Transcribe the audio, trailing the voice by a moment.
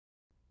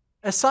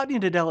As Satya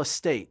Nadella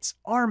states,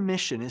 our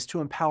mission is to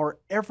empower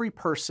every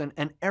person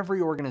and every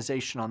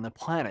organization on the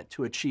planet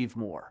to achieve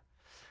more.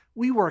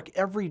 We work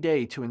every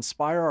day to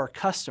inspire our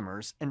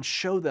customers and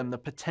show them the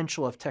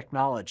potential of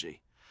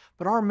technology,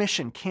 but our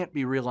mission can't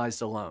be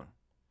realized alone.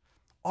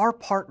 Our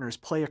partners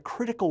play a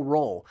critical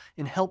role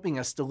in helping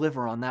us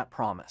deliver on that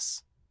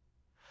promise.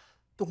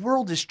 The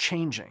world is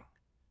changing.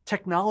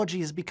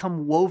 Technology has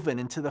become woven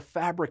into the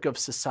fabric of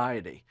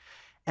society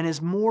and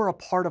is more a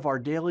part of our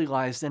daily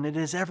lives than it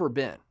has ever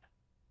been.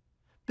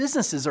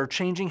 Businesses are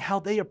changing how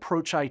they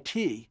approach IT,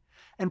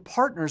 and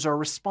partners are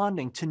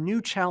responding to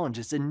new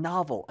challenges in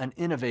novel and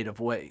innovative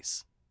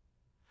ways.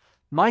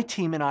 My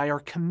team and I are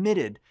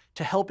committed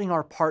to helping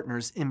our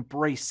partners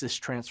embrace this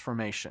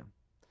transformation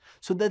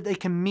so that they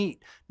can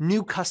meet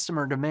new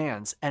customer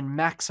demands and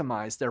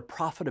maximize their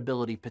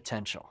profitability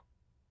potential.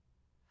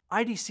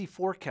 IDC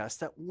forecasts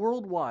that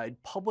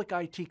worldwide public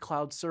IT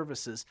cloud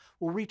services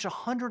will reach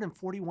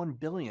 $141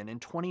 billion in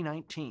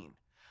 2019,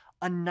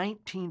 a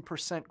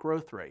 19%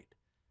 growth rate.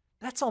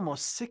 That's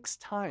almost 6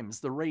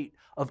 times the rate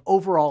of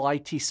overall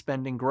IT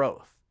spending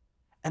growth.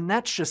 And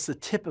that's just the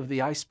tip of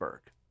the iceberg.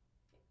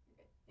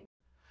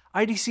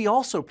 IDC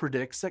also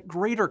predicts that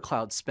greater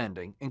cloud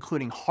spending,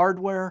 including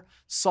hardware,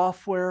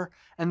 software,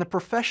 and the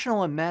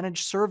professional and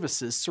managed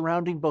services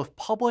surrounding both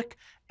public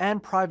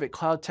and private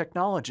cloud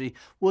technology,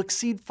 will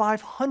exceed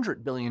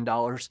 $500 billion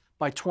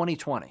by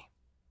 2020.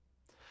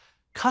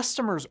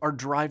 Customers are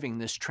driving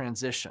this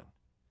transition.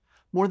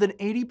 More than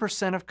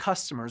 80% of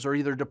customers are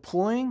either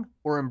deploying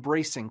or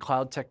embracing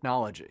cloud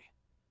technology.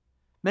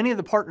 Many of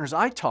the partners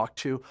I talk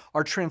to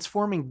are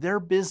transforming their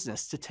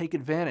business to take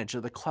advantage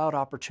of the cloud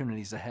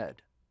opportunities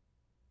ahead.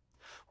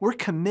 We're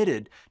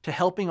committed to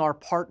helping our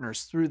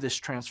partners through this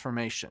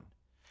transformation,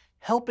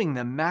 helping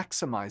them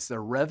maximize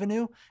their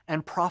revenue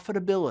and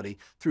profitability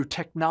through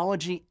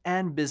technology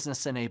and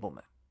business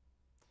enablement.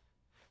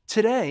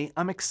 Today,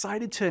 I'm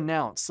excited to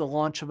announce the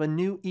launch of a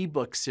new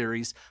ebook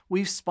series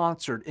we've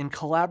sponsored in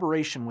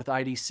collaboration with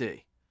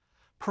IDC,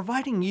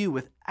 providing you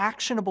with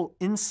actionable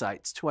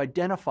insights to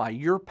identify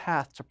your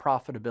path to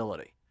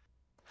profitability.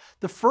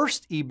 The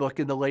first ebook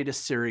in the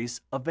latest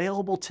series,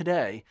 available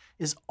today,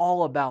 is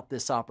all about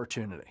this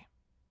opportunity.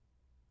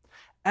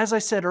 As I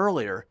said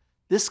earlier,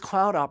 this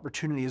cloud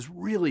opportunity is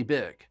really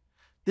big.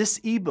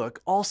 This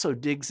ebook also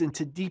digs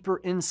into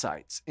deeper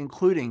insights,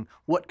 including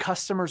what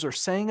customers are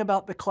saying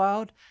about the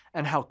cloud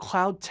and how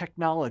cloud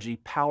technology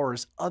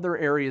powers other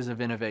areas of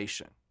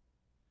innovation.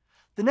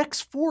 The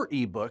next 4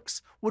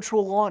 ebooks, which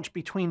will launch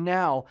between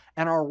now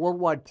and our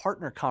Worldwide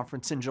Partner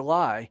Conference in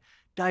July,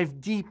 dive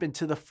deep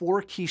into the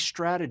 4 key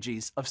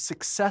strategies of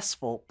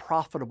successful,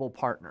 profitable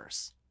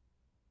partners.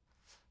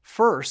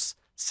 First,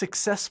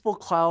 successful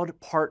cloud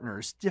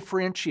partners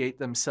differentiate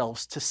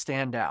themselves to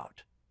stand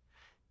out.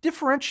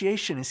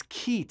 Differentiation is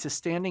key to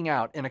standing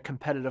out in a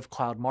competitive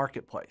cloud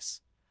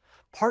marketplace.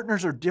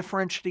 Partners are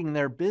differentiating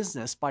their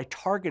business by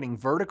targeting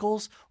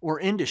verticals or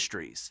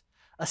industries,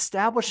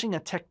 establishing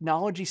a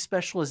technology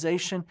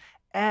specialization,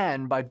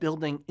 and by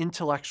building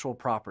intellectual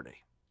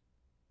property.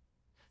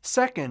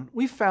 Second,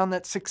 we've found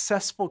that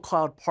successful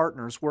cloud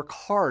partners work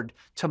hard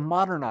to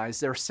modernize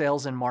their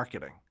sales and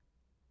marketing.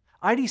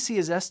 IDC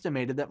has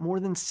estimated that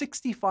more than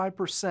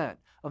 65%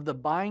 of the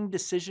buying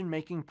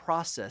decision-making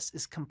process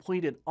is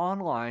completed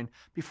online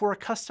before a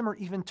customer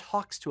even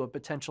talks to a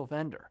potential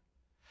vendor.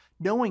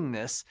 Knowing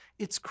this,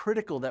 it's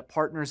critical that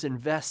partners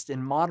invest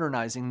in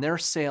modernizing their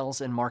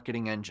sales and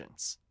marketing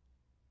engines.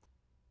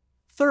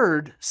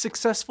 Third,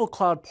 successful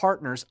cloud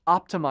partners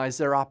optimize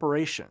their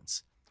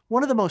operations.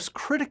 One of the most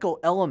critical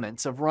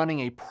elements of running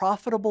a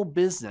profitable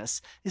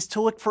business is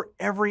to look for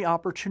every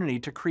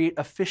opportunity to create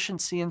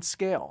efficiency and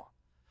scale.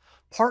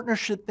 Partners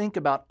should think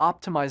about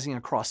optimizing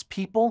across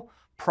people,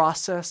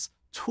 process,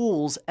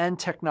 tools, and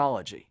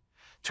technology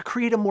to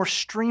create a more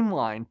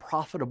streamlined,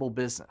 profitable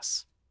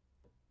business.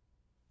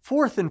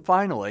 Fourth and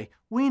finally,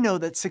 we know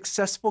that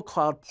successful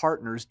cloud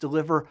partners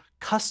deliver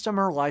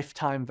customer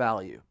lifetime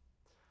value.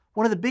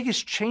 One of the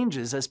biggest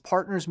changes as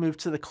partners move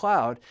to the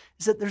cloud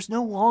is that there's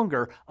no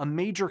longer a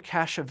major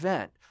cash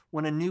event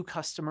when a new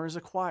customer is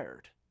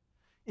acquired.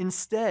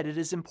 Instead, it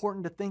is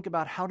important to think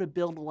about how to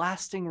build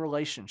lasting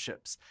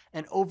relationships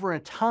and over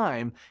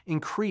time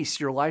increase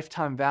your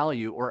lifetime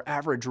value or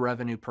average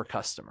revenue per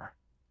customer.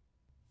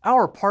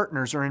 Our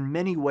partners are in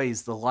many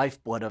ways the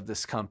lifeblood of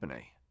this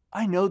company.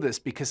 I know this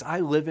because I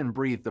live and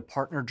breathe the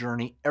partner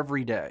journey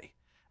every day,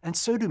 and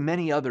so do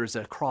many others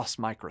across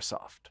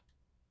Microsoft.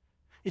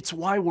 It's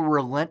why we're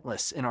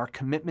relentless in our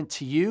commitment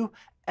to you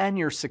and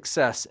your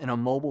success in a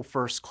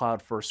mobile-first,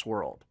 cloud-first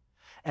world,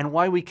 and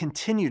why we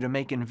continue to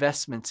make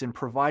investments in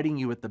providing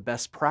you with the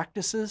best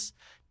practices,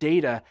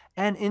 data,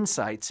 and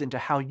insights into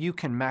how you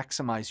can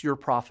maximize your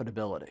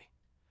profitability.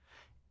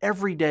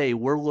 Every day,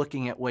 we're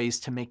looking at ways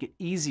to make it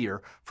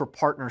easier for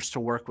partners to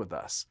work with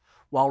us,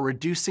 while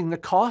reducing the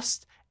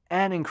cost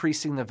and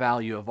increasing the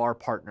value of our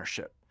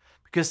partnership,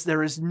 because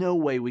there is no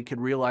way we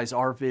could realize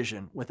our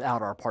vision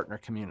without our partner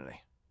community.